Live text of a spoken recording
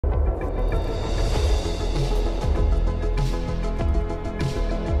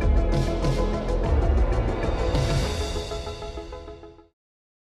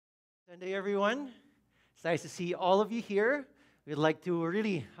Sunday, everyone. It's nice to see all of you here. We'd like to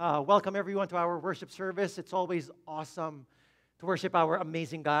really welcome everyone to our worship service. It's always awesome to worship our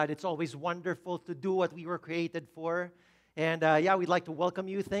amazing God. It's always wonderful to do what we were created for. And we'd like to welcome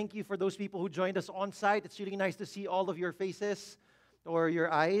you. Thank you for those people who joined us on site. It's really nice to see all of your faces, or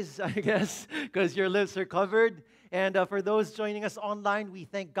your eyes, I guess, because your lips are covered. And for those joining us online, we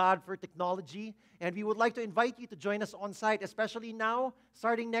thank God for technology. And we would like to invite you to join us on site, especially now.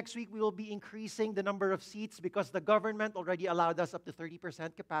 Starting next week, we will be increasing the number of seats because the government already allowed us up to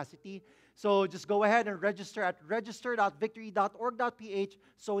 30% capacity. So just go ahead and register at register.victory.org.ph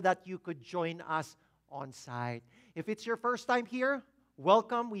so that you could join us on site. If it's your first time here,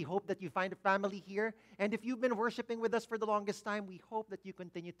 welcome. We hope that you find a family here. And if you've been worshiping with us for the longest time, we hope that you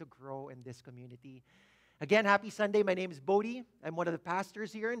continue to grow in this community. Again, happy Sunday. My name is Bodie. I'm one of the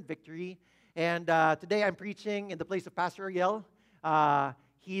pastors here in Victory. And today I'm preaching in the place of Pastor Ariel.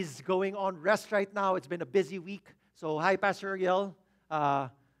 He's going on rest right now. It's been a busy week. So hi, Pastor Ariel.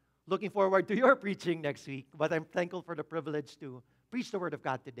 Looking forward to your preaching next week. But I'm thankful for the privilege to preach the Word of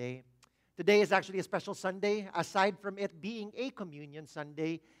God today. Today is actually a special Sunday. Aside from it being a communion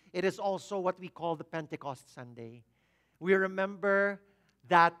Sunday, it is also what we call the Pentecost Sunday. We remember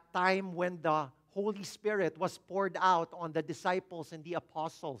that time when the Holy Spirit was poured out on the disciples and the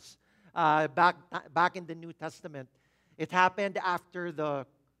apostles back in the New Testament. It happened after the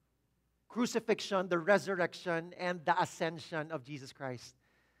crucifixion, the resurrection, and the ascension of Jesus Christ.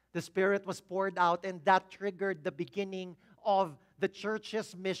 The Spirit was poured out, and that triggered the beginning of the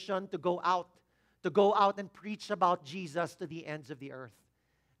church's mission to go out and preach about Jesus to the ends of the earth.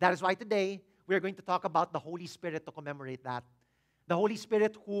 That is why today we're going to talk about the Holy Spirit to commemorate that. The Holy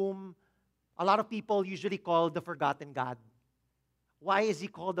Spirit, whom a lot of people usually call the forgotten God. Why is He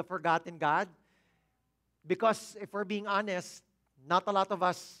called the forgotten God? Because if we're being honest, not a lot of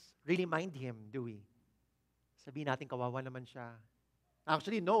us really mind Him, do we? Sabihin natin, kawawa naman siya.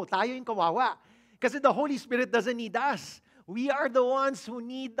 Actually, no, tayo yung kawawa. Kasi the Holy Spirit doesn't need us. We are the ones who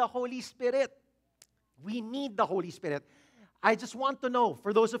need the Holy Spirit. We need the Holy Spirit. I just want to know,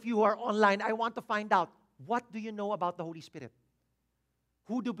 for those of you who are online, I want to find out, what do you know about the Holy Spirit?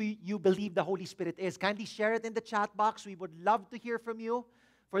 Who do you believe the Holy Spirit is? Kindly share it in the chat box. We would love to hear from you.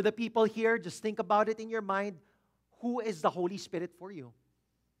 For the people here, just think about it in your mind. Who is the Holy Spirit for you?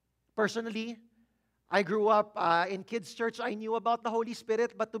 Personally, I grew up in kids' church. I knew about the Holy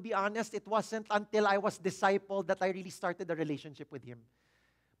Spirit, but to be honest, it wasn't until I was discipled that I really started a relationship with Him.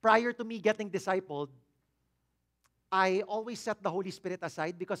 Prior to me getting discipled, I always set the Holy Spirit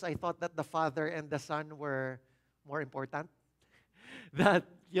aside because I thought that the Father and the Son were more important. That,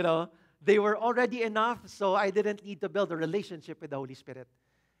 they were already enough, so I didn't need to build a relationship with the Holy Spirit.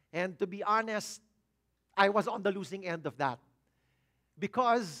 And to be honest, I was on the losing end of that.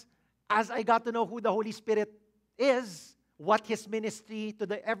 Because as I got to know who the Holy Spirit is, what His ministry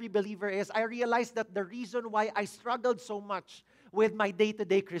to every believer is, I realized that the reason why I struggled so much with my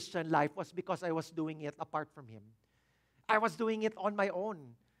day-to-day Christian life was because I was doing it apart from Him. I was doing it on my own.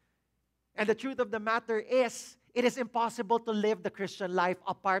 And the truth of the matter is, it is impossible to live the Christian life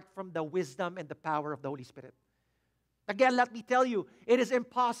apart from the wisdom and the power of the Holy Spirit. Again, let me tell you, it is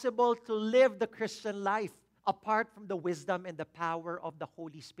impossible to live the Christian life apart from the wisdom and the power of the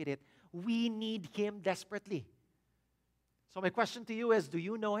Holy Spirit. We need Him desperately. So my question to you is, do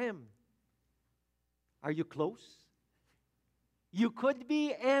you know Him? Are you close? You could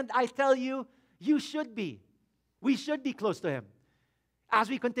be, and I tell you, you should be. We should be close to Him. As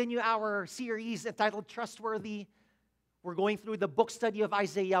we continue our series entitled Trustworthy, we're going through the book study of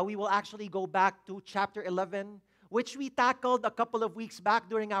Isaiah. We will actually go back to chapter 11, which we tackled a couple of weeks back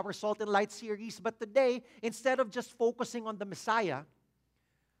during our Salt and Light series. But today, instead of just focusing on the Messiah,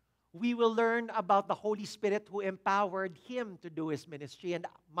 we will learn about the Holy Spirit who empowered Him to do His ministry. And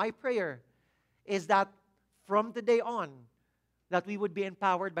my prayer is that from today on, that we would be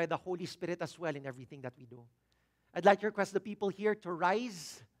empowered by the Holy Spirit as well in everything that we do. I'd like to request the people here to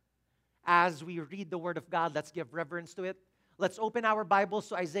rise as we read the Word of God. Let's give reverence to it. Let's open our Bibles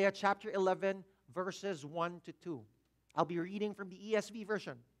to Isaiah chapter 11, verses 1 to 2. I'll be reading from the ESV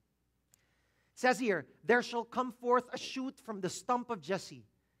version. It says here, "There shall come forth a shoot from the stump of Jesse,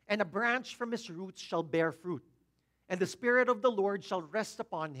 and a branch from his roots shall bear fruit. And the Spirit of the Lord shall rest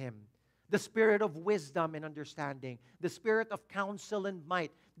upon him, the Spirit of wisdom and understanding, the Spirit of counsel and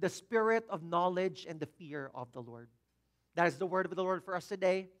might, the Spirit of knowledge and the fear of the Lord." That is the word of the Lord for us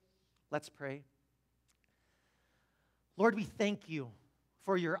today. Let's pray. Lord, we thank You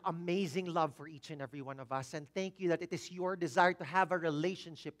for Your amazing love for each and every one of us. And thank You that it is Your desire to have a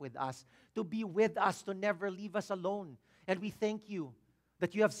relationship with us, to be with us, to never leave us alone. And we thank You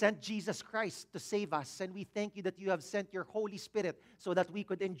that you have sent Jesus Christ to save us. And we thank you that you have sent your Holy Spirit so that we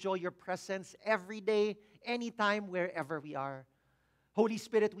could enjoy your presence every day, anytime, wherever we are. Holy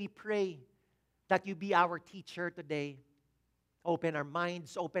Spirit, we pray that you be our teacher today. Open our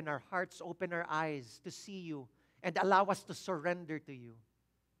minds, open our hearts, open our eyes to see you, and allow us to surrender to you,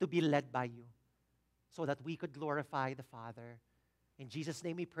 to be led by you, so that we could glorify the Father. In Jesus'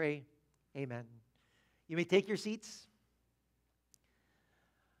 name we pray, amen. You may take your seats.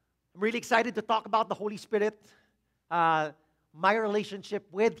 I'm really excited to talk about the Holy Spirit. My relationship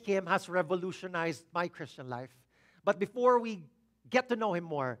with Him has revolutionized my Christian life. But before we get to know Him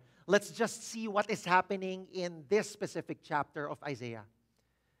more, let's just see what is happening in this specific chapter of Isaiah.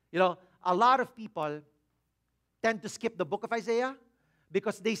 You know, a lot of people tend to skip the book of Isaiah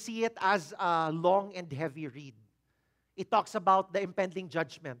because they see it as a long and heavy read. It talks about the impending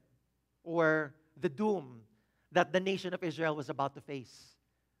judgment or the doom that the nation of Israel was about to face.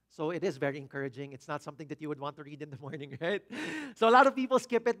 So it is very encouraging. It's not something that you would want to read in the morning, right? So a lot of people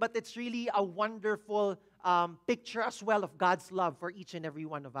skip it, but it's really a wonderful picture as well of God's love for each and every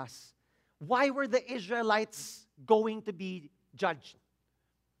one of us. Why were the Israelites going to be judged?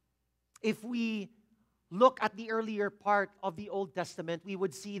 If we look at the earlier part of the Old Testament, we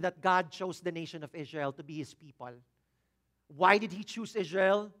would see that God chose the nation of Israel to be His people. Why did He choose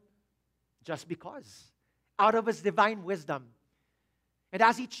Israel? Just because. Out of His divine wisdom. And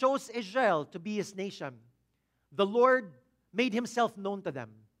as He chose Israel to be His nation, the Lord made Himself known to them.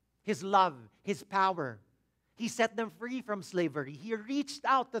 His love, His power. He set them free from slavery. He reached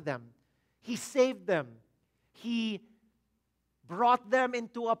out to them. He saved them. He brought them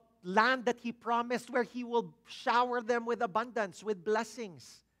into a land that He promised where He will shower them with abundance, with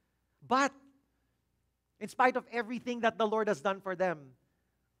blessings. But in spite of everything that the Lord has done for them,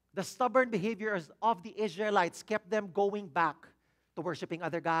 the stubborn behaviors of the Israelites kept them going back to worshiping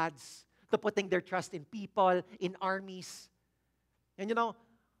other gods, to putting their trust in people, in armies. And you know,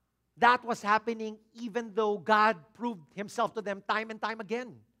 that was happening even though God proved Himself to them time and time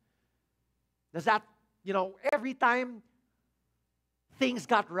again. Does that, every time things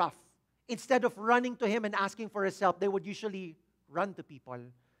got rough, instead of running to Him and asking for His help, they would usually run to people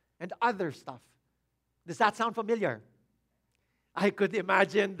and other stuff. Does that sound familiar? I could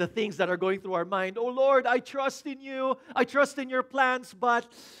imagine the things that are going through our mind. Oh Lord, I trust in you. I trust in your plans, but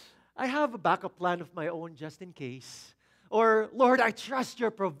I have a backup plan of my own just in case. Or, Lord, I trust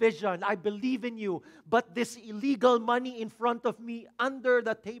your provision. I believe in you. But this illegal money in front of me under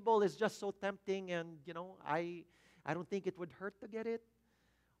the table is just so tempting, and, I don't think it would hurt to get it.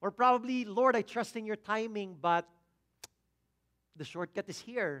 Or probably, Lord, I trust in your timing, but the shortcut is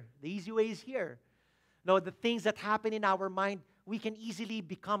here. The easy way is here. No, the things that happen in our mind, we can easily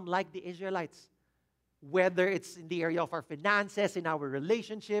become like the Israelites. Whether it's in the area of our finances, in our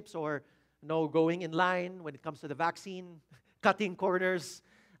relationships, or going in line when it comes to the vaccine, cutting corners.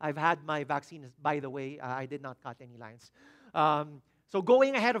 I've had my vaccine, by the way. I did not cut any lines. So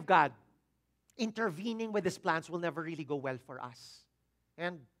going ahead of God, intervening with His plans will never really go well for us.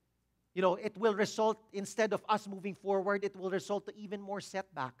 And, it will result, instead of us moving forward, it will result to even more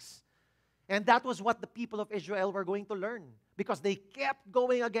setbacks. And that was what the people of Israel were going to learn because they kept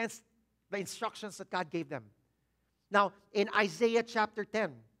going against the instructions that God gave them. Now, in Isaiah chapter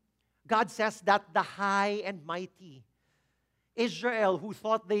 10, God says that the high and mighty Israel, who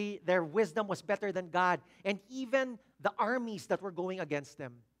thought their wisdom was better than God, and even the armies that were going against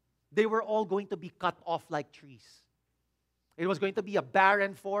them, they were all going to be cut off like trees. It was going to be a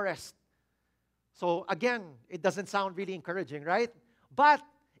barren forest. So again, it doesn't sound really encouraging, right? But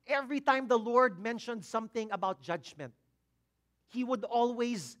every time the Lord mentioned something about judgment, He would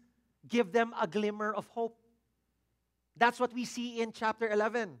always give them a glimmer of hope. That's what we see in chapter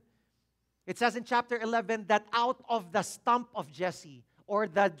 11. It says in chapter 11 that out of the stump of Jesse, or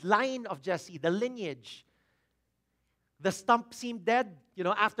the line of Jesse, the lineage, the stump seemed dead,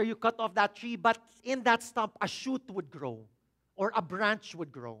 after you cut off that tree, but in that stump, a shoot would grow, or a branch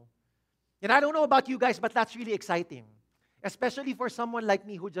would grow. And I don't know about you guys, but that's really exciting. Especially for someone like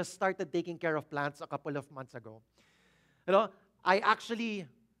me who just started taking care of plants a couple of months ago. I actually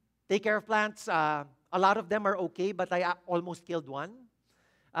take care of plants. A lot of them are okay, but I almost killed one.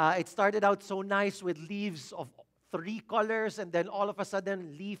 It started out so nice with leaves of 3 colors, and then all of a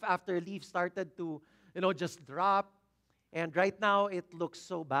sudden, leaf after leaf started to, just drop. And right now, it looks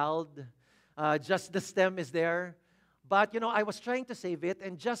so bald. Just the stem is there. But, I was trying to save it,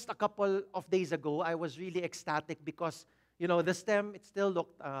 and just a couple of days ago, I was really ecstatic because, the stem, it still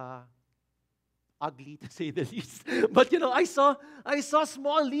looked ugly to say the least. But I saw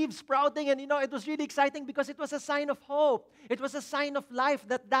small leaves sprouting, and it was really exciting because it was a sign of hope. It was a sign of life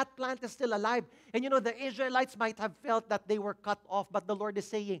that plant is still alive. And the Israelites might have felt that they were cut off, but the Lord is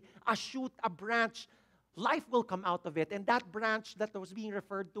saying, a shoot, a branch, life will come out of it. And that branch that was being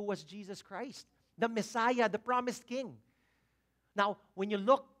referred to was Jesus Christ, the Messiah, the promised King. Now, when you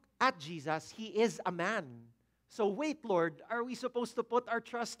look at Jesus, He is a man. So wait, Lord, are we supposed to put our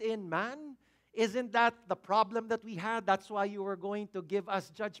trust in man? Isn't that the problem that we had? That's why you were going to give us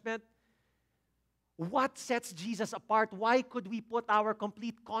judgment? What sets Jesus apart? Why could we put our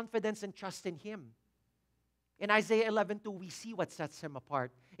complete confidence and trust in Him? In Isaiah 11:2, we see what sets Him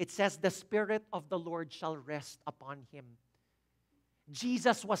apart. It says, the Spirit of the Lord shall rest upon Him.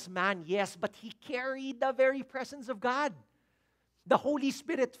 Jesus was man, yes, but He carried the very presence of God. The Holy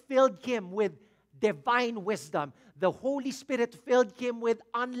Spirit filled Him with divine wisdom. The Holy Spirit filled Him with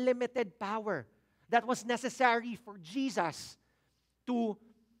unlimited power that was necessary for Jesus to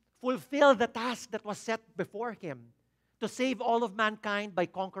fulfill the task that was set before Him, to save all of mankind by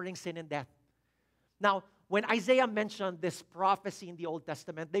conquering sin and death. Now, when Isaiah mentioned this prophecy in the Old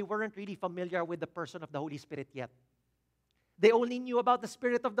Testament, they weren't really familiar with the person of the Holy Spirit yet. They only knew about the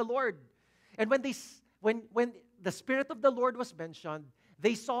Spirit of the Lord. And when the Spirit of the Lord was mentioned,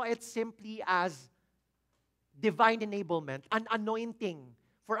 they saw it simply as divine enablement, an anointing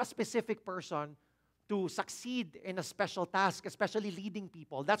for a specific person to succeed in a special task, especially leading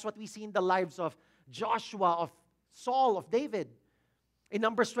people. That's what we see in the lives of Joshua, of Saul, of David. In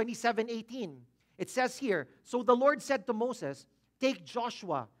Numbers 27:18, it says here, so the Lord said to Moses, take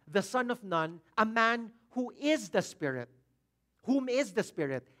Joshua, the son of Nun, a man who is the Spirit, whom is the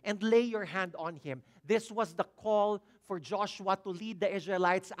Spirit, and lay your hand on him. This was the call for Joshua to lead the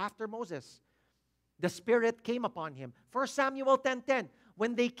Israelites after Moses. The Spirit came upon him. 1 Samuel 10:10,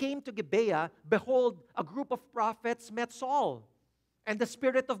 when they came to Gibeah, behold, a group of prophets met Saul, and the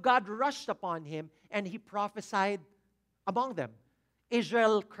Spirit of God rushed upon him, and he prophesied among them.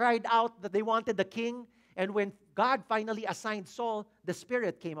 Israel cried out that they wanted the king, and when God finally assigned Saul, the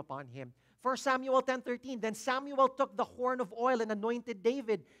Spirit came upon him. 1 Samuel 10:13, then Samuel took the horn of oil and anointed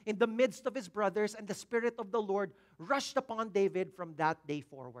David in the midst of his brothers, and the Spirit of the Lord rushed upon David from that day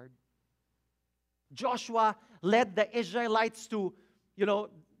forward. Joshua led the Israelites to,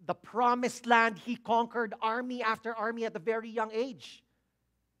 the promised land. He conquered army after army at a very young age.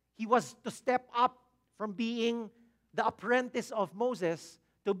 He was to step up from being the apprentice of Moses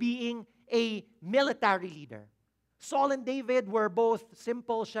to being a military leader. Saul and David were both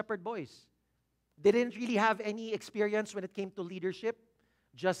simple shepherd boys. They didn't really have any experience when it came to leadership,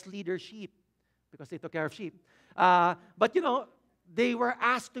 just leader sheep, because they took care of sheep. But they were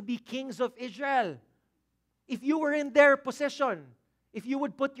asked to be kings of Israel. If you were in their position, if you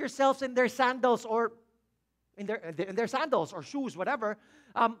would put yourselves in their sandals or in their sandals or shoes, whatever,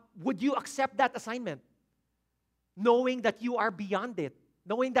 would you accept that assignment? Knowing that you are beyond it.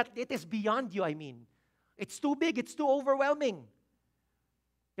 Knowing that it is beyond you, It's too big. It's too overwhelming.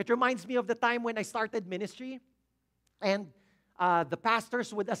 It reminds me of the time when I started ministry, and the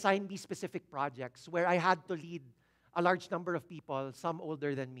pastors would assign me specific projects where I had to lead a large number of people, some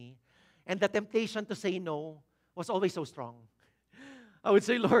older than me. And the temptation to say no was always so strong. I would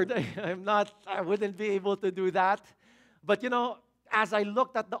say, Lord, I wouldn't be able to do that. But as I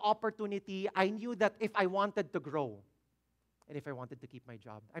looked at the opportunity, I knew that if I wanted to grow, and if I wanted to keep my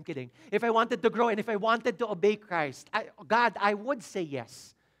job, I'm kidding. If I wanted to grow and if I wanted to obey Christ, I would say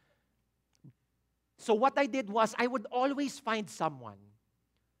yes. So what I did was I would always find someone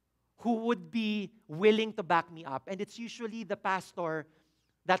who would be willing to back me up. And it's usually the pastor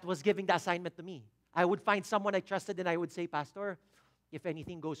that was giving the assignment to me. I would find someone I trusted and I would say, Pastor, if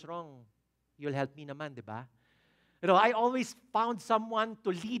anything goes wrong, you'll help me naman, di ba? I always found someone to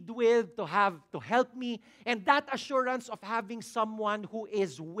lead with, to help me. And that assurance of having someone who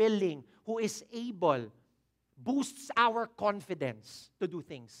is willing, who is able, boosts our confidence to do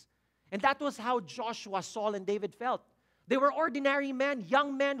things. And that was how Joshua, Saul, and David felt. They were ordinary men,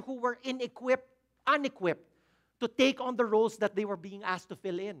 young men who were unequipped to take on the roles that they were being asked to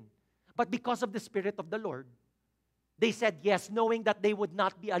fill in. But because of the Spirit of the Lord, they said yes, knowing that they would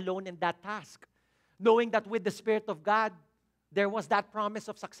not be alone in that task. Knowing that with the Spirit of God, there was that promise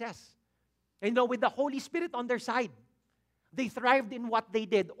of success. And with the Holy Spirit on their side, they thrived in what they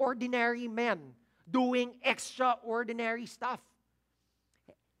did. Ordinary men doing extraordinary stuff.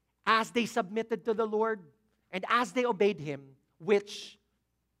 As they submitted to the Lord and as they obeyed Him, which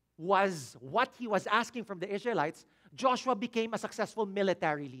was what He was asking from the Israelites, Joshua became a successful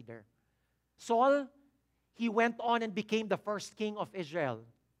military leader. Saul, he went on and became the first king of Israel.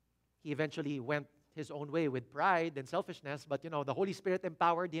 He eventually went his own way with pride and selfishness, but the Holy Spirit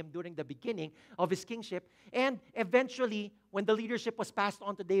empowered him during the beginning of his kingship. And eventually, when the leadership was passed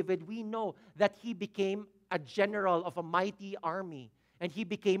on to David, we know that he became a general of a mighty army, and he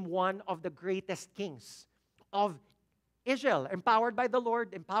became one of the greatest kings of Israel, empowered by the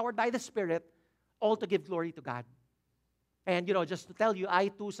Lord, empowered by the Spirit, all to give glory to God. And, just to tell you, I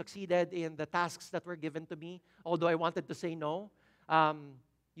too succeeded in the tasks that were given to me, although I wanted to say no.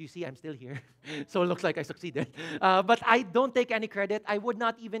 You see, I'm still here, so it looks like I succeeded. But I don't take any credit. I would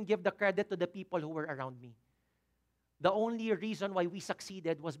not even give the credit to the people who were around me. The only reason why we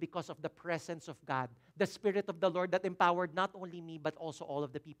succeeded was because of the presence of God, the Spirit of the Lord that empowered not only me, but also all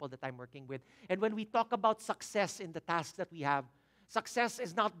of the people that I'm working with. And when we talk about success in the tasks that we have, success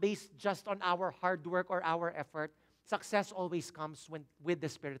is not based just on our hard work or our effort. Success always comes with the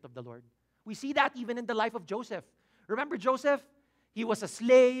Spirit of the Lord. We see that even in the life of Joseph. Remember Joseph? He was a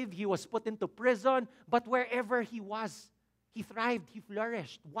slave. He was put into prison. But wherever he was, he thrived. He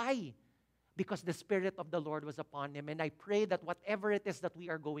flourished. Why? Because the Spirit of the Lord was upon him. And I pray that whatever it is that we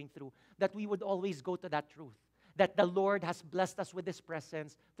are going through, that we would always go to that truth, that the Lord has blessed us with His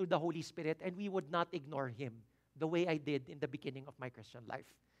presence through the Holy Spirit, and we would not ignore Him the way I did in the beginning of my Christian life.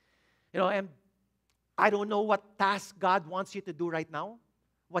 And I don't know what task God wants you to do right now,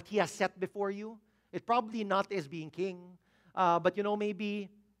 what He has set before you. It probably not is being king, but maybe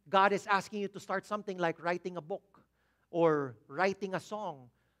God is asking you to start something like writing a book or writing a song.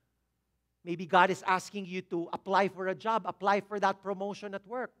 Maybe God is asking you to apply for a job, apply for that promotion at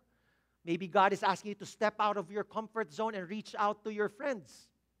work. Maybe God is asking you to step out of your comfort zone and reach out to your friends.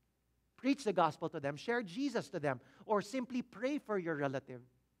 Preach the gospel to them, share Jesus to them, or simply pray for your relative.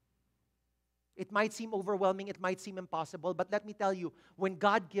 It might seem overwhelming, it might seem impossible, but let me tell you, when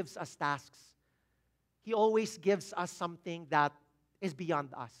God gives us tasks, He always gives us something that is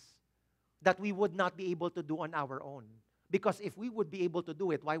beyond us, that we would not be able to do on our own. Because if we would be able to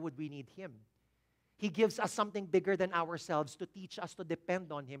do it, why would we need Him? He gives us something bigger than ourselves to teach us to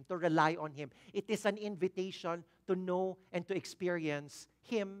depend on Him, to rely on Him. It is an invitation to know and to experience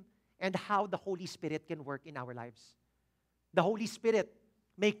Him and how the Holy Spirit can work in our lives. The Holy Spirit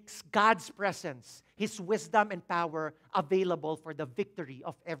makes God's presence, His wisdom and power available for the victory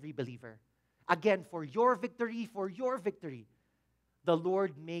of every believer. Again, for your victory, the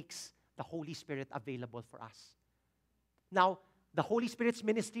Lord makes the Holy Spirit available for us. Now, the Holy Spirit's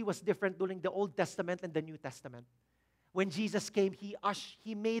ministry was different during the Old Testament and the New Testament. When Jesus came,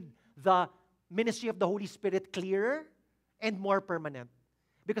 He made the ministry of the Holy Spirit clearer and more permanent.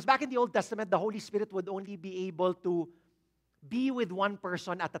 Because back in the Old Testament, the Holy Spirit would only be able to be with one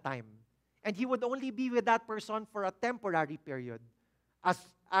person at a time. And He would only be with that person for a temporary period,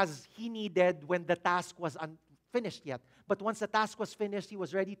 as He needed when the task was unfinished yet. But once the task was finished, He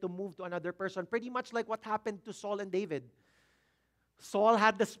was ready to move to another person, pretty much like what happened to Saul and David. Saul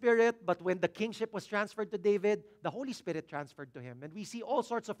had the Spirit, but when the kingship was transferred to David, the Holy Spirit transferred to him. And we see all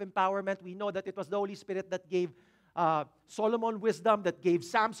sorts of empowerment. We know that it was the Holy Spirit that gave Solomon wisdom, that gave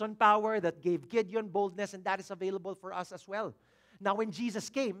Samson power, that gave Gideon boldness, and that is available for us as well. Now, when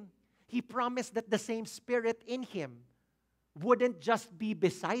Jesus came, He promised that the same Spirit in Him wouldn't just be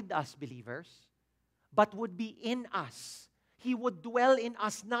beside us, believers, but would be in us. He would dwell in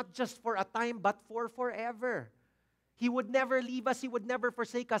us not just for a time, but for forever. He would never leave us. He would never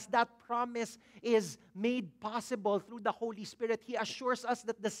forsake us. That promise is made possible through the Holy Spirit. He assures us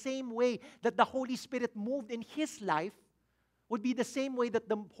that the same way that the Holy Spirit moved in His life would be the same way that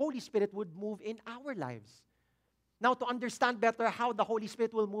the Holy Spirit would move in our lives. Now, to understand better how the Holy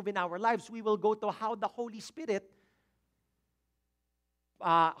Spirit will move in our lives, we will go to how the Holy Spirit,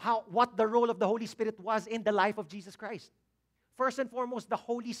 what the role of the Holy Spirit was in the life of Jesus Christ. First and foremost, the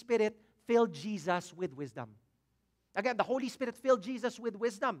Holy Spirit filled Jesus with wisdom. Again, the Holy Spirit filled Jesus with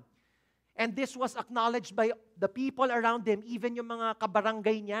wisdom. And this was acknowledged by the people around Him, even yung mga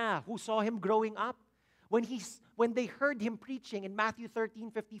kabarangay niya who saw Him growing up. When they heard Him preaching in Matthew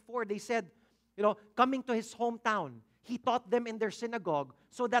 13:54, they said, coming to His hometown, He taught them in their synagogue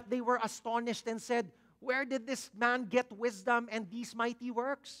so that they were astonished and said, "Where did this man get wisdom and these mighty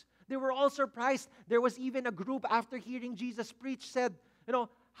works?" They were all surprised. There was even a group after hearing Jesus preach said,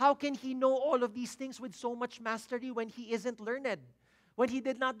 how can he know all of these things with so much mastery when he isn't learned? When he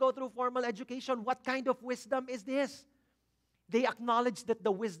did not go through formal education, what kind of wisdom is this? They acknowledged that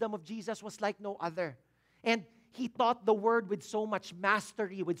the wisdom of Jesus was like no other. And He taught the Word with so much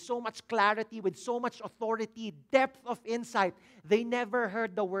mastery, with so much clarity, with so much authority, depth of insight. They never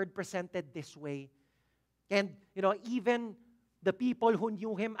heard the Word presented this way. And, even the people who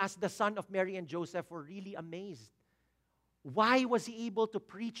knew Him as the son of Mary and Joseph were really amazed. Why was he able to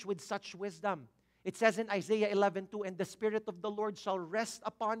preach with such wisdom? It says in Isaiah 11:2, "And the Spirit of the Lord shall rest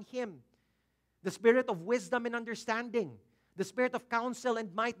upon him, the Spirit of wisdom and understanding, the Spirit of counsel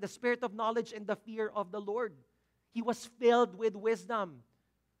and might, the Spirit of knowledge and the fear of the Lord." He was filled with wisdom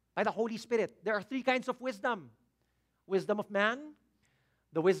by the Holy Spirit. There are three kinds of wisdom: wisdom of man,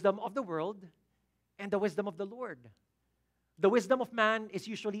 the wisdom of the world, and the wisdom of the Lord. The wisdom of man is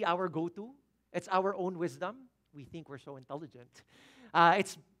usually our go-to. It's our own wisdom. We think we're so intelligent.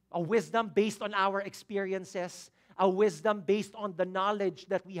 It's a wisdom based on our experiences, a wisdom based on the knowledge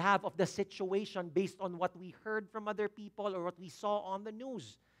that we have of the situation, based on what we heard from other people or what we saw on the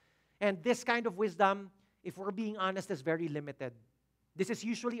news. And this kind of wisdom, if we're being honest, is very limited. This is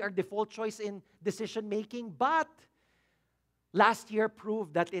usually our default choice in decision making, but last year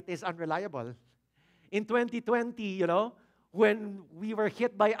proved that it is unreliable. In 2020, when we were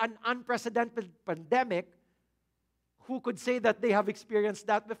hit by an unprecedented pandemic, who could say that they have experienced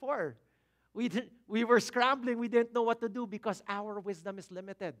that before? We were scrambling. We didn't know what to do because our wisdom is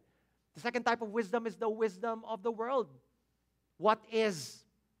limited. The second type of wisdom is the wisdom of the world. What is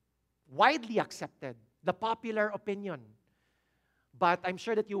widely accepted, the popular opinion. But I'm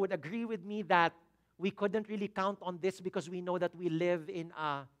sure that you would agree with me that we couldn't really count on this because we know that we live in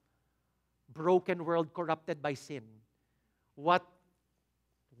a broken world corrupted by sin. What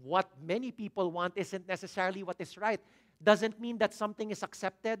many people want isn't necessarily what is right. Doesn't mean that something is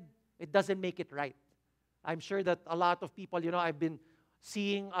accepted. It doesn't make it right. I'm sure that a lot of people, I've been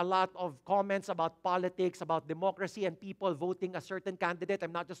seeing a lot of comments about politics, about democracy, and people voting a certain candidate.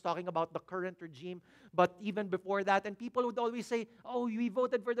 I'm not just talking about the current regime, but even before that. And people would always say, "Oh, we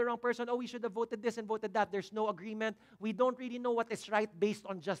voted for the wrong person. Oh, we should have voted this and voted that." There's no agreement. We don't really know what is right based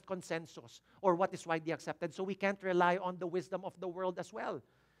on just consensus or what is widely accepted. So we can't rely on the wisdom of the world as well.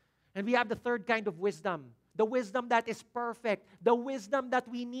 And we have the third kind of wisdom, the wisdom that is perfect, the wisdom that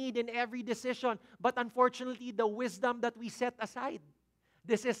we need in every decision, but unfortunately, the wisdom that we set aside.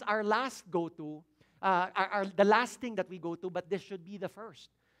 This is our last go-to, the last thing that we go to, but this should be the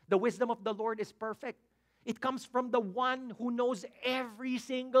first. The wisdom of the Lord is perfect. It comes from the one who knows every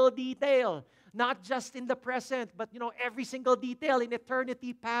single detail, not just in the present, but every single detail in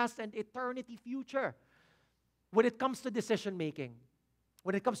eternity past and eternity future. When it comes to decision making,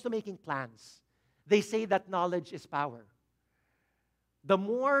 when it comes to making plans, they say that knowledge is power. The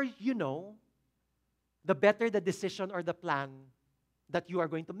more you know, the better the decision or the plan that you are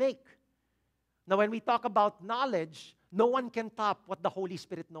going to make. Now, when we talk about knowledge, no one can top what the Holy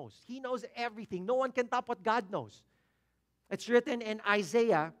Spirit knows. He knows everything. No one can top what God knows. It's written in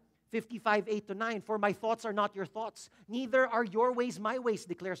Isaiah 55:8-9, "For my thoughts are not your thoughts, neither are your ways my ways,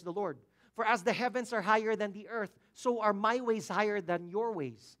 declares the Lord. For as the heavens are higher than the earth, so are my ways higher than your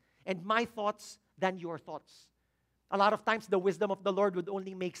ways, and my thoughts than your thoughts." A lot of times, the wisdom of the Lord would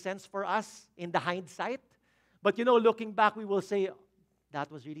only make sense for us in the hindsight. But looking back, we will say, that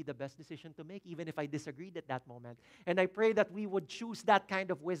was really the best decision to make, even if I disagreed at that moment. And I pray that we would choose that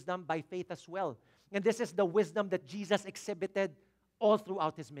kind of wisdom by faith as well. And this is the wisdom that Jesus exhibited all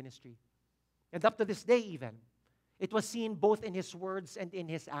throughout his ministry. And up to this day even, it was seen both in his words and in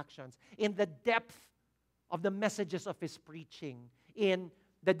his actions, in the depth of the messages of his preaching, in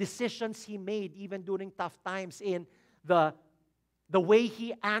the decisions he made even during tough times, in the way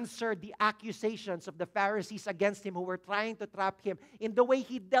he answered the accusations of the Pharisees against him who were trying to trap him, in the way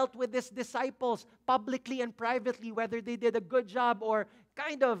he dealt with his disciples publicly and privately, whether they did a good job or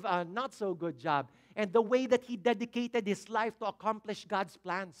kind of a not so good job, and the way that he dedicated his life to accomplish God's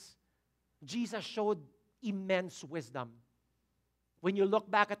plans. Jesus showed immense wisdom. When you look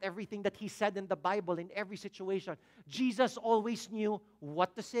back at everything that he said in the Bible, in every situation, Jesus always knew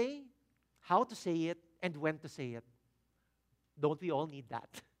what to say, how to say it, and when to say it. Don't we all need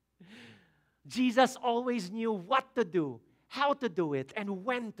that? Jesus always knew what to do, how to do it, and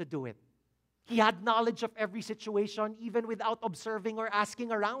when to do it. He had knowledge of every situation, even without observing or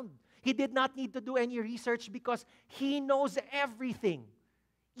asking around. He did not need to do any research because he knows everything,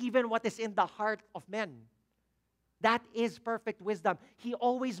 even what is in the heart of men. That is perfect wisdom. He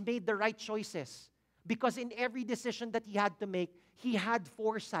always made the right choices because in every decision that he had to make, he had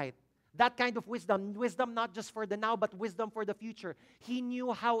foresight. That kind of wisdom not just for the now, but wisdom for the future. He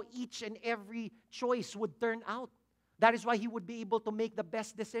knew how each and every choice would turn out. That is why he would be able to make the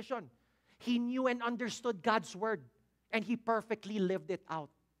best decision. He knew and understood God's word, and he perfectly lived it out.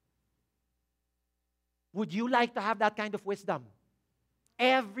 Would you like to have that kind of wisdom?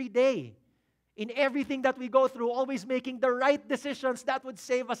 Every day, in everything that we go through, always making the right decisions that would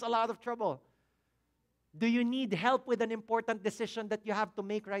save us a lot of trouble. Do you need help with an important decision that you have to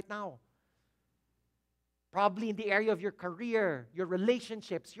make right now? Probably in the area of your career, your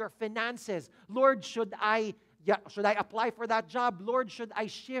relationships, your finances. Lord, should I apply for that job? Lord, should I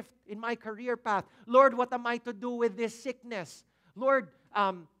shift in my career path? Lord, what am I to do with this sickness? Lord,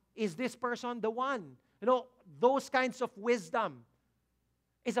 is this person the one? Those kinds of wisdom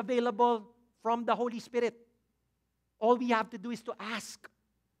is available from the Holy Spirit. All we have to do is to ask.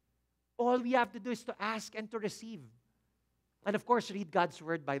 All we have to do is to ask and to receive. And of course, read God's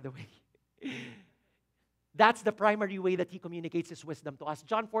word, by the way. That's the primary way that He communicates His wisdom to us.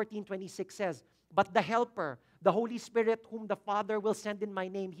 John 14:26 says, "But the Helper, the Holy Spirit, whom the Father will send in my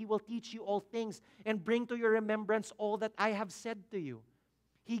name, He will teach you all things and bring to your remembrance all that I have said to you."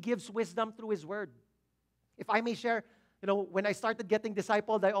 He gives wisdom through His word. If I may share, when I started getting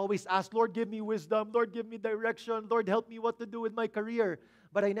discipled, I always asked, Lord, give me wisdom. Lord, give me direction. Lord, help me what to do with my career.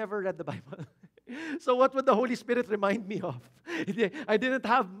 But I never read the Bible. So what would the Holy Spirit remind me of? I didn't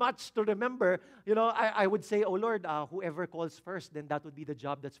have much to remember. I would say, oh Lord, whoever calls first, then that would be the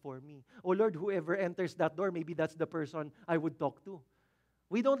job that's for me. Oh Lord, whoever enters that door, maybe that's the person I would talk to.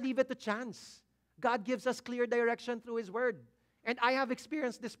 We don't leave it to chance. God gives us clear direction through His word. And I have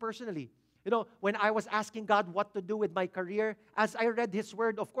experienced this personally. When I was asking God what to do with my career, as I read His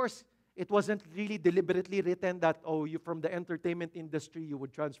word, of course, it wasn't really deliberately written that, you from the entertainment industry, you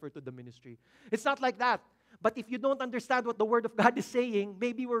would transfer to the ministry. It's not like that. But if you don't understand what the Word of God is saying,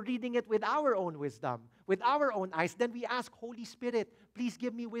 maybe we're reading it with our own wisdom, with our own eyes. Then we ask, Holy Spirit, please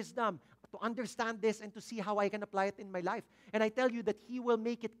give me wisdom to understand this and to see how I can apply it in my life. And I tell you that He will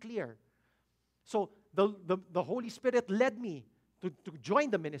make it clear. So the Holy Spirit led me to join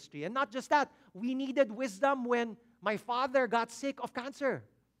the ministry. And not just that, we needed wisdom when my father got sick of cancer.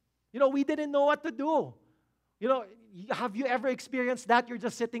 We didn't know what to do. Have you ever experienced that? You're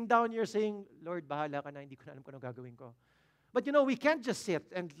just sitting down, you're saying, Lord, bahala ka na, hindi ko na alam kung anong gagawin ko. But we can't just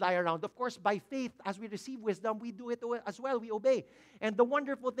sit and lie around. Of course, by faith, as we receive wisdom, we do it as well. We obey. And the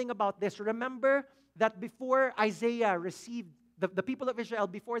wonderful thing about this, remember that before Isaiah received, the people of Israel,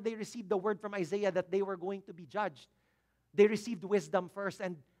 before they received the word from Isaiah that they were going to be judged, they received wisdom first,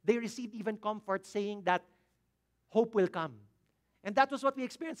 and they received even comfort saying that hope will come. And that was what we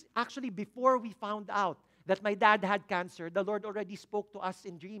experienced. Actually, before we found out that my dad had cancer, the Lord already spoke to us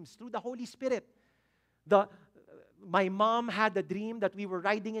in dreams through the Holy Spirit. My mom had a dream that we were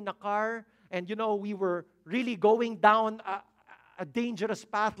riding in a car, and we were really going down a dangerous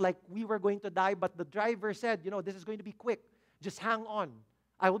path, like we were going to die. But the driver said, this is going to be quick. Just hang on.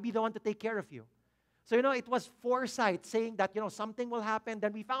 I will be the one to take care of you. So, it was foresight saying that, something will happen.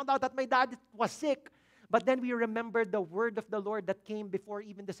 Then we found out that my dad was sick. But then we remembered the word of the Lord that came before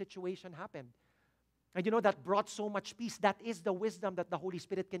even the situation happened. And that brought so much peace. That is the wisdom that the Holy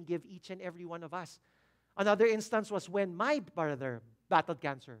Spirit can give each and every one of us. Another instance was when my brother battled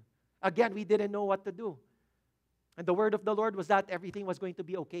cancer. Again, we didn't know what to do. And the word of the Lord was that everything was going to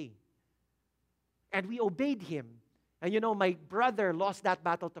be okay. And we obeyed Him. And my brother lost that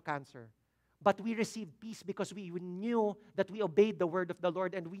battle to cancer. But we received peace because we knew that we obeyed the word of the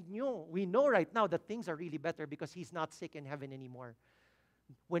Lord. And we know right now that things are really better because he's not sick in heaven anymore.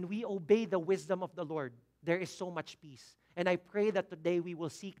 When we obey the wisdom of the Lord, there is so much peace. And I pray that today we will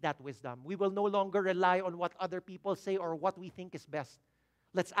seek that wisdom. We will no longer rely on what other people say or what we think is best.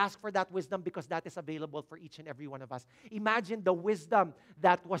 Let's ask for that wisdom because that is available for each and every one of us. Imagine the wisdom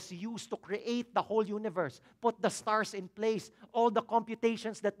that was used to create the whole universe, put the stars in place, all the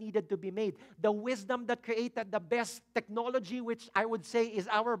computations that needed to be made. The wisdom that created the best technology, which I would say is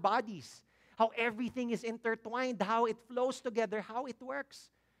our bodies. How everything is intertwined, how it flows together, how it works.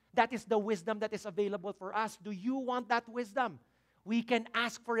 That is the wisdom that is available for us. Do you want that wisdom? We can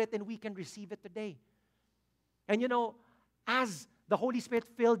ask for it and we can receive it today. And as the Holy Spirit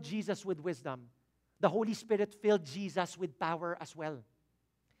filled Jesus with wisdom, the Holy Spirit filled Jesus with power as well.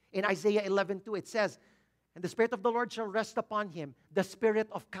 In Isaiah 11:2, it says, "And the Spirit of the Lord shall rest upon Him, the Spirit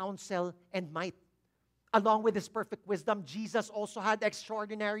of counsel and might." Along with His perfect wisdom, Jesus also had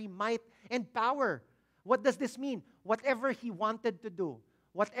extraordinary might and power. What does this mean? Whatever He wanted to do,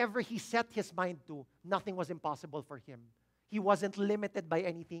 whatever He set His mind to, nothing was impossible for Him. He wasn't limited by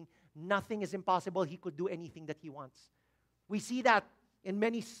anything. Nothing is impossible. He could do anything that He wants. We see that in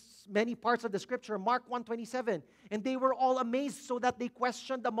many parts of the Scripture. Mark 1:27, "And they were all amazed so that they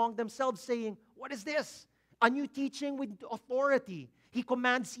questioned among themselves, saying, 'What is this? A new teaching with authority. He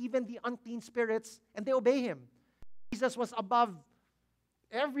commands even the unclean spirits, and they obey Him.'" Jesus was above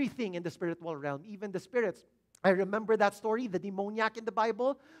everything in the spiritual realm, even the spirits. I remember that story, the demoniac in the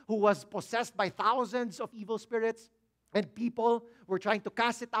Bible, who was possessed by thousands of evil spirits, and people were trying to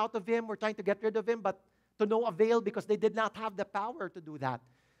cast it out of him, were trying to get rid of him, but to no avail because they did not have the power to do that.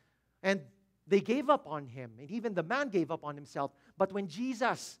 And They gave up on him, and even the man gave up on himself. But when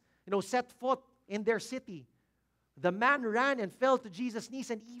Jesus, set foot in their city, the man ran and fell to Jesus'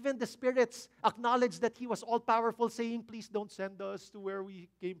 knees, and even the spirits acknowledged that he was all-powerful, saying, please don't send us to where we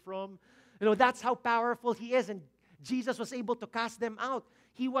came from. That's how powerful he is, and Jesus was able to cast them out.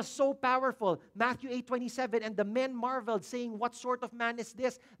 He was so powerful. Matthew 8:27, and the men marveled, saying, what sort of man is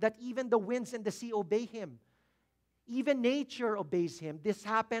this, that even the winds and the sea obey him? Even nature obeys him. This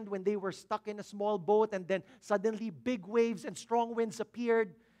happened when they were stuck in a small boat, and then suddenly big waves and strong winds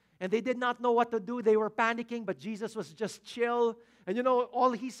appeared, and they did not know what to do. They were panicking, but Jesus was just chill. And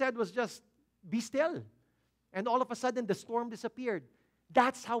all he said was just, be still. And all of a sudden, the storm disappeared.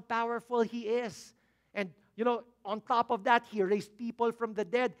 That's how powerful he is. And, on top of that, he raised people from the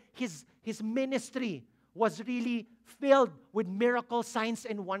dead. His ministry was really filled with miracles, signs,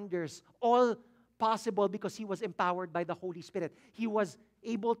 and wonders. All possible because he was empowered by the Holy Spirit. He was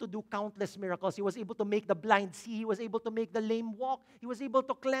able to do countless miracles. He was able to make the blind see. He was able to make the lame walk. He was able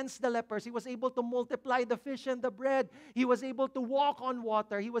to cleanse the lepers. He was able to multiply the fish and the bread. He was able to walk on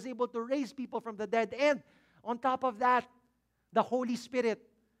water. He was able to raise people from the dead. And on top of that, the Holy Spirit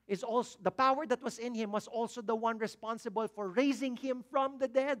is also, the power that was in him was also the one responsible for raising him from the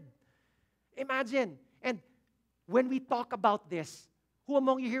dead. Imagine. And when we talk about this, who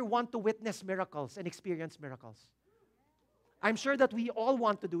among you here want to witness miracles and experience miracles? I'm sure that we all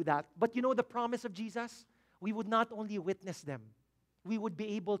want to do that. But the promise of Jesus? We would not only witness them, we would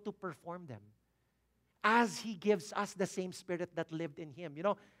be able to perform them as he gives us the same Spirit that lived in him.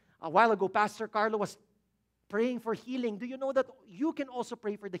 A while ago, Pastor Carlo was praying for healing. Do you know that you can also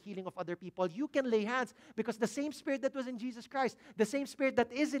pray for the healing of other people? You can lay hands because the same Spirit that was in Jesus Christ, the same Spirit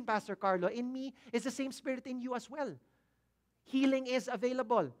that is in Pastor Carlo, in me, is the same Spirit in you as well. Healing is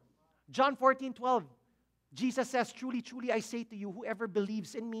available. John 14:12, Jesus says, truly, truly, I say to you, whoever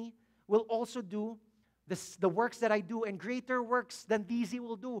believes in me will also do the works that I do, and greater works than these he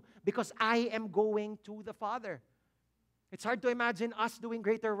will do, because I am going to the Father. It's hard to imagine us doing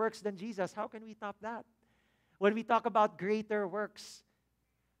greater works than Jesus. How can we top that? When we talk about greater works,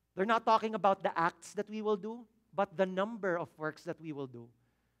 they're not talking about the acts that we will do, but the number of works that we will do.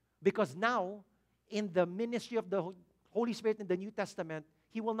 Because now, in the ministry of the Holy Spirit in the New Testament,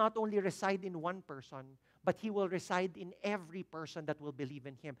 he will not only reside in one person, but he will reside in every person that will believe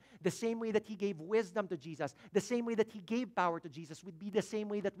in him. The same way that he gave wisdom to Jesus, the same way that he gave power to Jesus, would be the same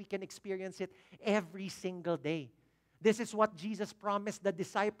way that we can experience it every single day. This is what Jesus promised the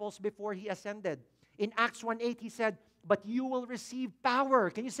disciples before he ascended. In Acts 1:8, he said, but you will receive power.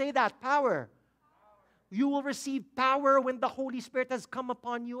 Can you say that? Power. You will receive power when the Holy Spirit has come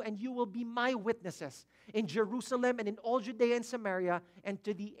upon you, and you will be my witnesses in Jerusalem and in all Judea and Samaria and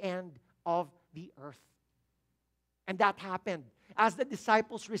to the end of the earth. And that happened. As the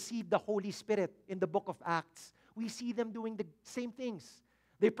disciples received the Holy Spirit in the book of Acts, we see them doing the same things.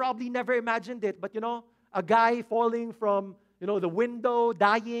 They probably never imagined it, but a guy falling from the window,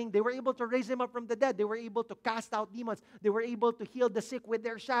 dying, they were able to raise him up from the dead. They were able to cast out demons. They were able to heal the sick with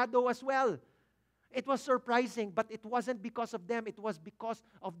their shadow as well. It was surprising, but it wasn't because of them. It was because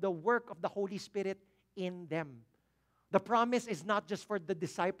of the work of the Holy Spirit in them. The promise is not just for the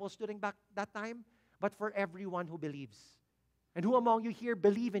disciples during that time, but for everyone who believes. And who among you here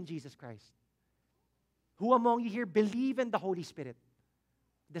believe in Jesus Christ? Who among you here believe in the Holy Spirit?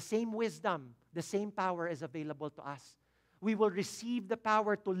 The same wisdom, the same power is available to us. We will receive the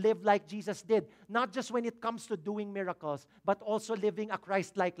power to live like Jesus did, not just when it comes to doing miracles, but also living a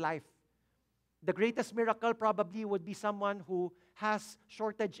Christ-like life. The greatest miracle probably would be someone who has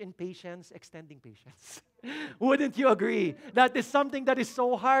shortage in patience, extending patience. Wouldn't you agree? That is something that is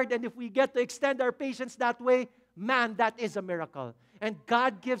so hard, and if we get to extend our patience that way, man, that is a miracle. And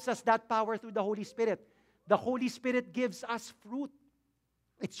God gives us that power through the Holy Spirit. The Holy Spirit gives us fruit.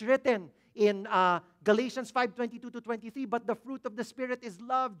 It's written in Galatians 5:22-23, but the fruit of the Spirit is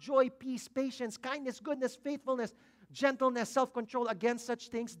love, joy, peace, patience, kindness, goodness, faithfulness, gentleness, self-control. Against such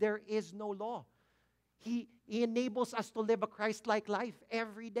things there is no law. He enables us to live a Christ-like life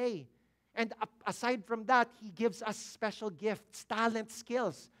every day. And aside from that, he gives us special gifts, talent,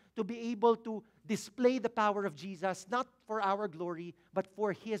 skills to be able to display the power of Jesus, not for our glory, but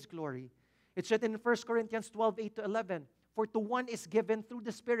for his glory. It's written in 1 Corinthians 12:8-11, for to one is given through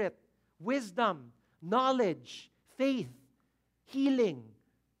the Spirit wisdom, knowledge, faith, healing,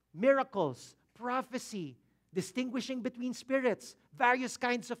 miracles, prophecy, distinguishing between spirits, various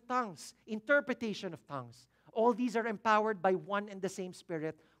kinds of tongues, interpretation of tongues. All these are empowered by one and the same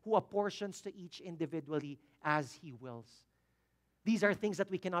Spirit who apportions to each individually as he wills. These are things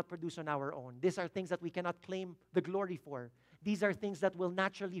that we cannot produce on our own. These are things that we cannot claim the glory for. These are things that will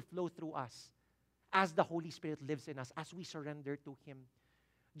naturally flow through us. as the Holy Spirit lives in us, as we surrender to Him.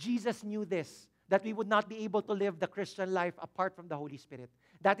 Jesus knew this, that we would not be able to live the Christian life apart from the Holy Spirit.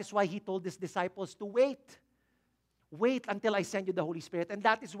 That is why He told His disciples to wait. Wait until I send you the Holy Spirit. And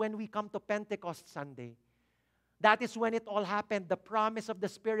that is when we come to Pentecost Sunday. That is when it all happened. The promise of the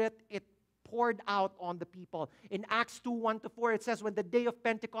Spirit, it poured out on the people. In Acts 2:1-4, it says, when the day of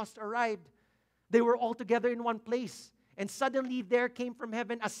Pentecost arrived, they were all together in one place. And suddenly there came from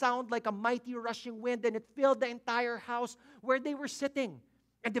heaven a sound like a mighty rushing wind, and it filled the entire house where they were sitting.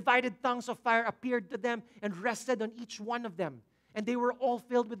 And divided tongues of fire appeared to them and rested on each one of them. And they were all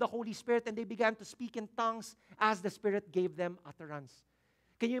filled with the Holy Spirit, and they began to speak in tongues as the Spirit gave them utterance.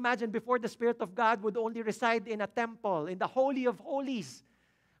 Can you imagine, before the Spirit of God would only reside in a temple, in the Holy of Holies.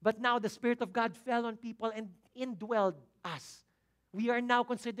 But now the Spirit of God fell on people and indwelled us. We are now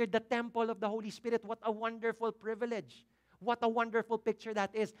considered the temple of the Holy Spirit. What a wonderful privilege. What a wonderful picture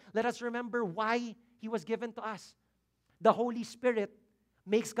that is. Let us remember why He was given to us. The Holy Spirit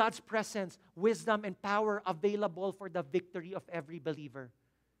makes God's presence, wisdom, and power available for the victory of every believer.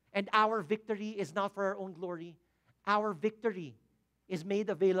 And our victory is not for our own glory. Our victory is made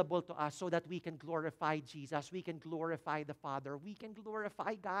available to us so that we can glorify Jesus, we can glorify the Father, we can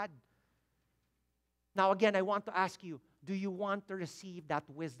glorify God. Now again, I want to ask you, do you want to receive that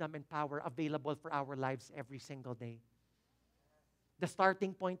wisdom and power available for our lives every single day? The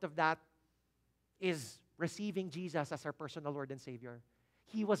starting point of that is receiving Jesus as our personal Lord and Savior.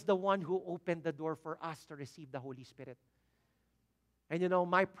 He was the one who opened the door for us to receive the Holy Spirit. And you know,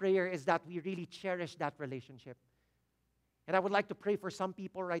 my prayer is that we really cherish that relationship. And I would like to pray for some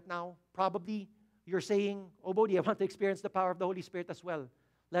people right now. Probably you're saying, oh, Bodie, I want to experience the power of the Holy Spirit as well.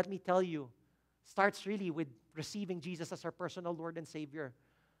 Let me tell you, it starts really with receiving Jesus as our personal Lord and Savior.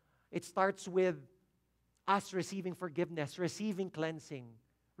 It starts with us receiving forgiveness, receiving cleansing,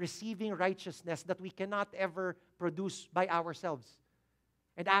 receiving righteousness that we cannot ever produce by ourselves.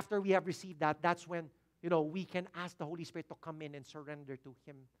 And after we have received that, that's when, we can ask the Holy Spirit to come in and surrender to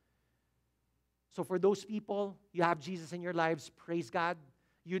Him. So for those people, you have Jesus in your lives, praise God.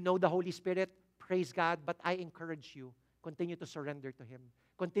 You know the Holy Spirit, praise God. But I encourage you, continue to surrender to Him.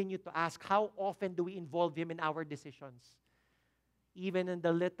 Continue to ask, how often do we involve Him in our decisions? Even in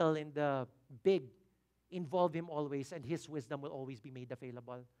the little, in the big, involve Him always, and His wisdom will always be made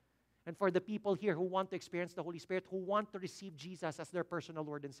available. And for the people here who want to experience the Holy Spirit, who want to receive Jesus as their personal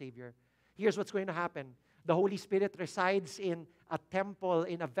Lord and Savior, here's what's going to happen. The Holy Spirit resides in a temple,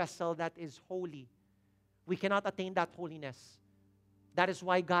 in a vessel that is holy. We cannot attain that holiness. That is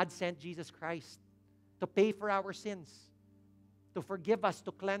why God sent Jesus Christ to pay for our sins, to forgive us,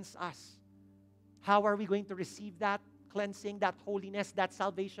 to cleanse us. How are we going to receive that cleansing, that holiness, that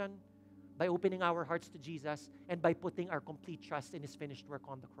salvation? By opening our hearts to Jesus and by putting our complete trust in His finished work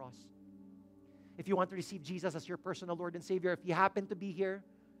on the cross. If you want to receive Jesus as your personal Lord and Savior, if you happen to be here,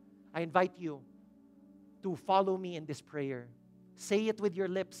 I invite you to follow me in this prayer. Say it with your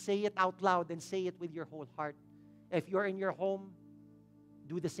lips, say it out loud, and say it with your whole heart. If you're in your home,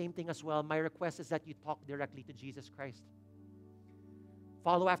 do the same thing as well. My request is that you talk directly to Jesus Christ.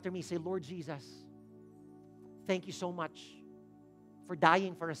 Follow after me. Say, Lord Jesus, thank you so much for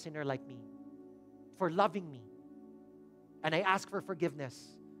dying for a sinner like me, for loving me. And I ask for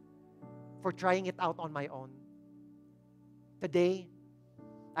forgiveness for trying it out on my own. Today,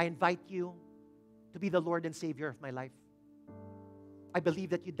 I invite you to be the Lord and Savior of my life. I believe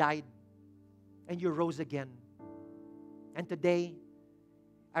that you died and you rose again. And today,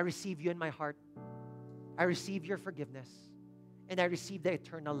 I receive you in my heart. I receive your forgiveness. And I receive the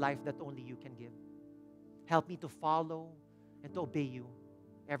eternal life that only you can give. Help me to follow and to obey you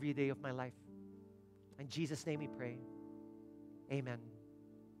every day of my life. In Jesus' name we pray. Amen.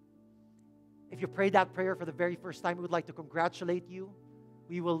 If you prayed that prayer for the very first time, we would like to congratulate you.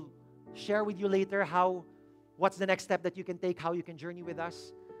 We will share with you later what's the next step that you can take, how you can journey with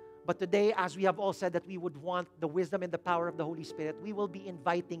us. But today, as we have all said that we would want the wisdom and the power of the Holy Spirit, we will be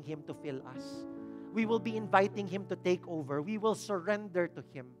inviting Him to fill us. We will be inviting Him to take over. We will surrender to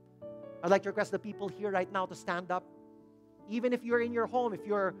Him. I'd like to request the people here right now to stand up. Even if you're in your home, if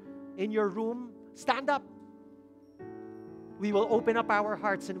you're in your room, stand up. We will open up our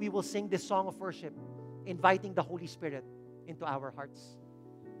hearts and we will sing this song of worship, inviting the Holy Spirit into our hearts.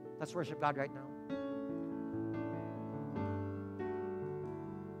 Let's worship God right now.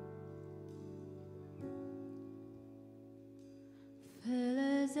 Fill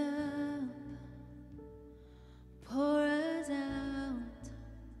us up, pour us out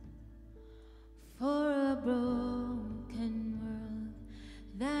for a broken world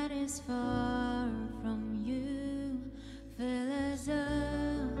that is far from you. Fill us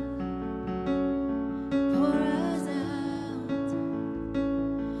up,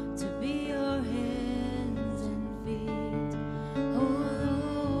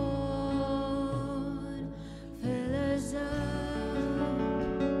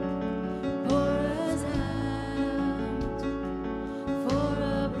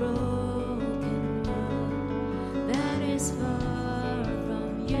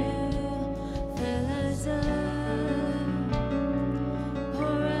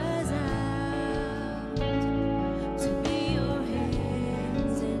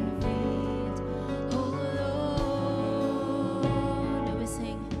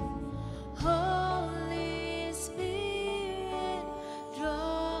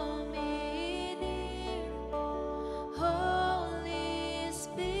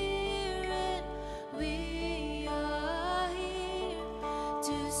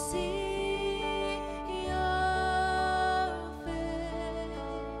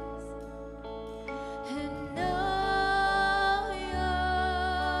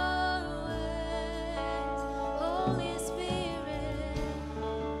 Holy Spirit,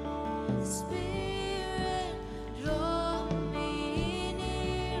 Spirit, draw me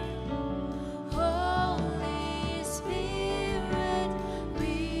near. Holy Spirit,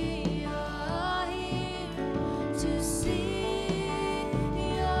 we are here to see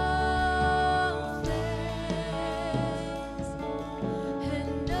your face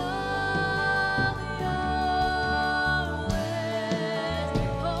and know your ways.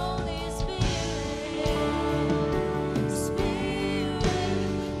 Holy Spirit, Spirit,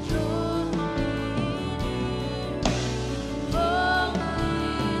 draw me near.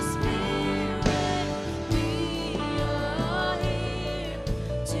 Holy Spirit, we are here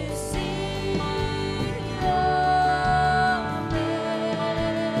to see your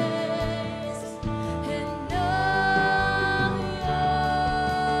face and know your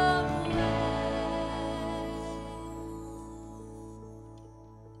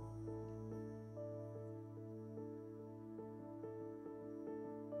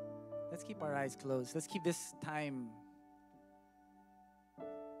Let's keep our eyes closed. Let's keep this time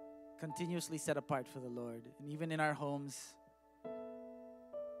continuously set apart for the Lord. And even in our homes,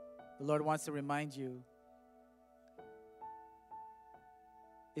 the Lord wants to remind you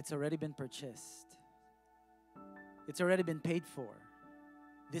it's already been purchased. It's already been paid for.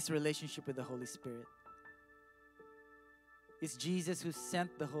 This relationship with the Holy Spirit. It's Jesus who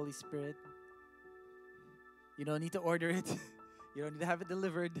sent the Holy Spirit. You don't need to order it. You don't need to have it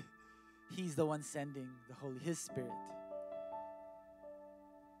delivered. He's the one sending His Spirit.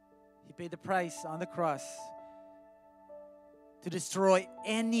 He paid the price on the cross to destroy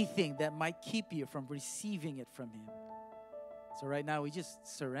anything that might keep you from receiving it from Him. So right now we just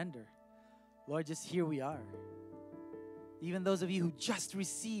surrender. Lord, just here we are. Even those of you who just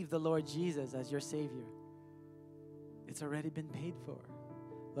received the Lord Jesus as your Savior, it's already been paid for.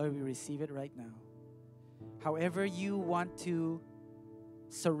 Lord, we receive it right now. However you want to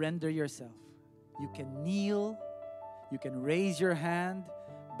surrender yourself, you can kneel, you can raise your hand,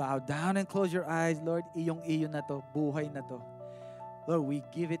 bow down and close your eyes. Lord, iyong-iyo na to, buhay na to. Lord, we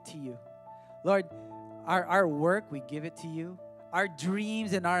give it to you. Lord, our work, we give it to you. Our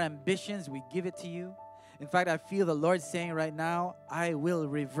dreams and our ambitions, we give it to you. In fact, I feel the Lord saying right now, I will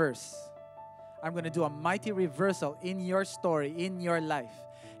reverse. I'm going to do a mighty reversal in your story, in your life.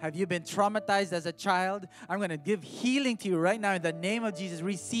 Have you been traumatized as a child? I'm going to give healing to you right now in the name of Jesus.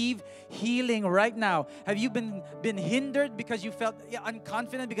 Receive healing right now. Have you been hindered because you felt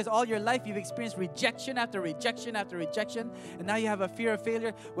unconfident because all your life you've experienced rejection after rejection after rejection, and now you have a fear of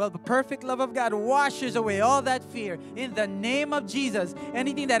failure? Well, the perfect love of God washes away all that fear in the name of Jesus.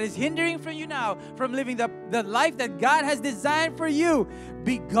 Anything that is hindering from you now from living the life that God has designed for you,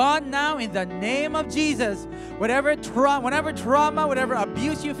 be gone now in the name of Jesus. Whatever trauma, whatever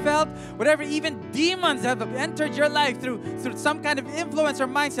abuse you felt, whatever even demons have entered your life through some kind of influence or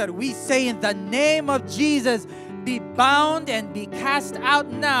mindset, we say in the name of Jesus, be bound and be cast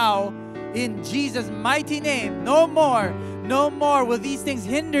out now in Jesus' mighty name. No more will these things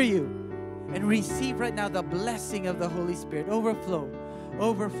hinder you. And receive right now the blessing of the Holy Spirit. Overflow.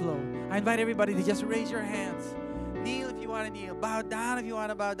 I invite everybody to just raise your hands. Kneel if you want to kneel. Bow down if you want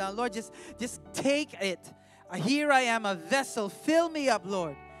to bow down. Lord, just take it. Here I am, a vessel. Fill me up,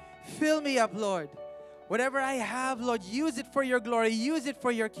 Lord. Fill me up, Lord. Whatever I have, Lord, use it for your glory. Use it for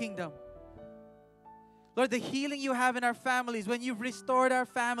your kingdom. Lord, the healing you have in our families, when you've restored our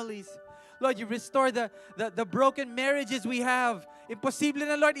families, Lord, you've restored the broken marriages we have. Imposible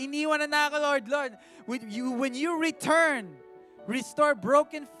na, Lord. Iniwan na ako, Lord. Lord, when you return, restore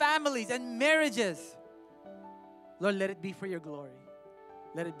broken families and marriages. Lord, let it be for your glory.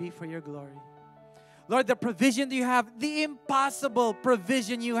 Let it be for your glory. Lord, the provision you have, the impossible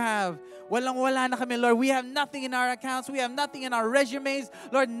provision you have. Walang-wala na kami, Lord. We have nothing in our accounts. We have nothing in our resumes.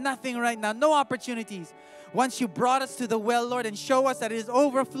 Lord, nothing right now. No opportunities. Once you brought us to the well, Lord, and show us that it is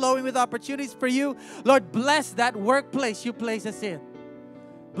overflowing with opportunities for you, Lord, bless that workplace you place us in.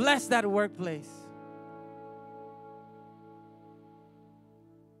 Bless that workplace.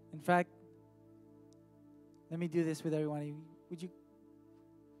 In fact, let me do this with everyone. Would you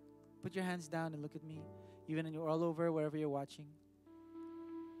put your hands down and look at me, even when you're all over, wherever you're watching.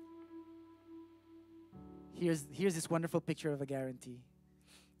 Here's this wonderful picture of a guarantee.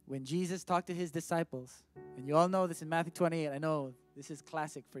 When Jesus talked to his disciples, and you all know this in Matthew 28, I know this is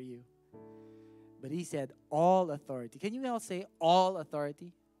classic for you. But he said, all authority. Can you all say all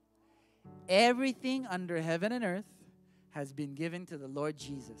authority? Everything under heaven and earth has been given to the Lord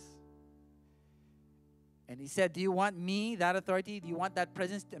Jesus. And he said, do you want me, that authority? Do you want that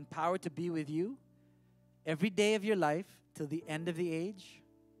presence and power to be with you every day of your life till the end of the age?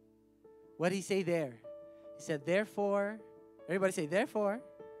 What did he say there? He He said, therefore, everybody say, therefore,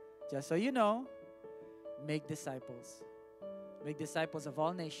 just so you know, make disciples. Make disciples of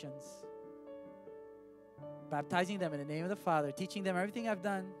all nations, baptizing them in the name of the Father, teaching them everything I've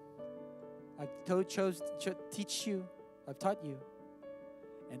done. I've teach you, I've taught you,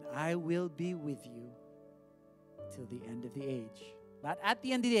 and I will be with you till the end of the age. Not at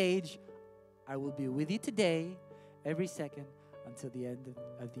the end of the age. I will be with you today, every second, until the end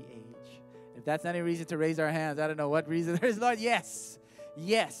of the age. If that's not any reason to raise our hands, I don't know what reason there is, Lord. Yes.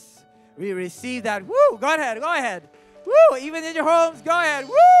 Yes. We receive that. Woo! Go ahead. Go ahead. Woo! Even in your homes, go ahead.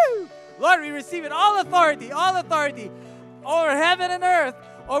 Woo! Lord, we receive it. All authority over heaven and earth,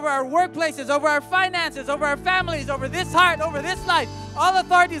 over our workplaces, over our finances, over our families, over this heart, over this life. All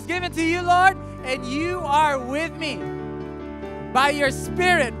authority is given to you, Lord, and you are with me. By your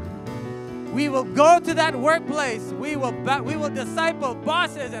Spirit, we will go to that workplace. We will disciple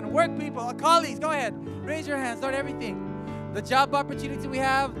bosses and work people, colleagues. Go ahead. Raise your hands. Lord, everything. The job opportunity we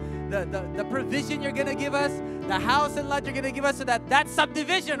have, the provision you're going to give us, the house and lot you're going to give us, so that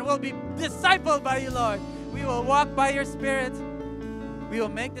subdivision will be discipled by you, Lord. We will walk by your Spirit. We will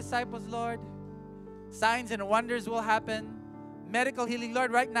make disciples, Lord. Signs and wonders will happen. Medical healing,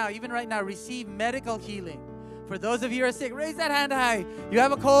 Lord, right now, even right now, receive medical healing. For those of you who are sick, raise that hand high. You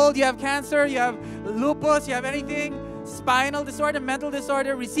have a cold, you have cancer, you have lupus, you have anything, spinal disorder, mental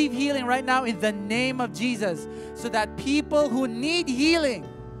disorder, receive healing right now in the name of Jesus, so that people who need healing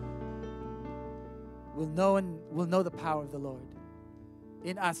will know the power of the Lord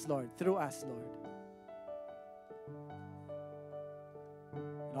in us, Lord, through us, Lord.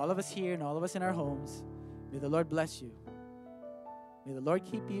 And all of us here and all of us in our homes, may the Lord bless you. May the Lord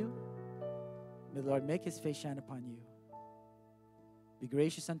keep you. May the Lord make his face shine upon you, be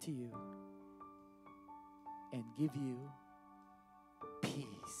gracious unto you, and give you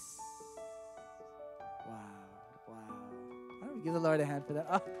peace. Wow, wow. Why don't we give the Lord a hand for that?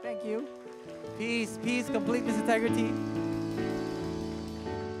 Oh, thank you. Peace, completeness, integrity.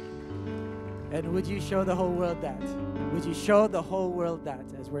 And would you show the whole world that? Would you show the whole world that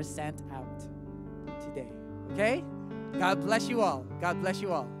as we're sent out today? Okay? God bless you all. God bless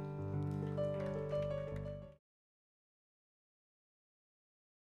you all.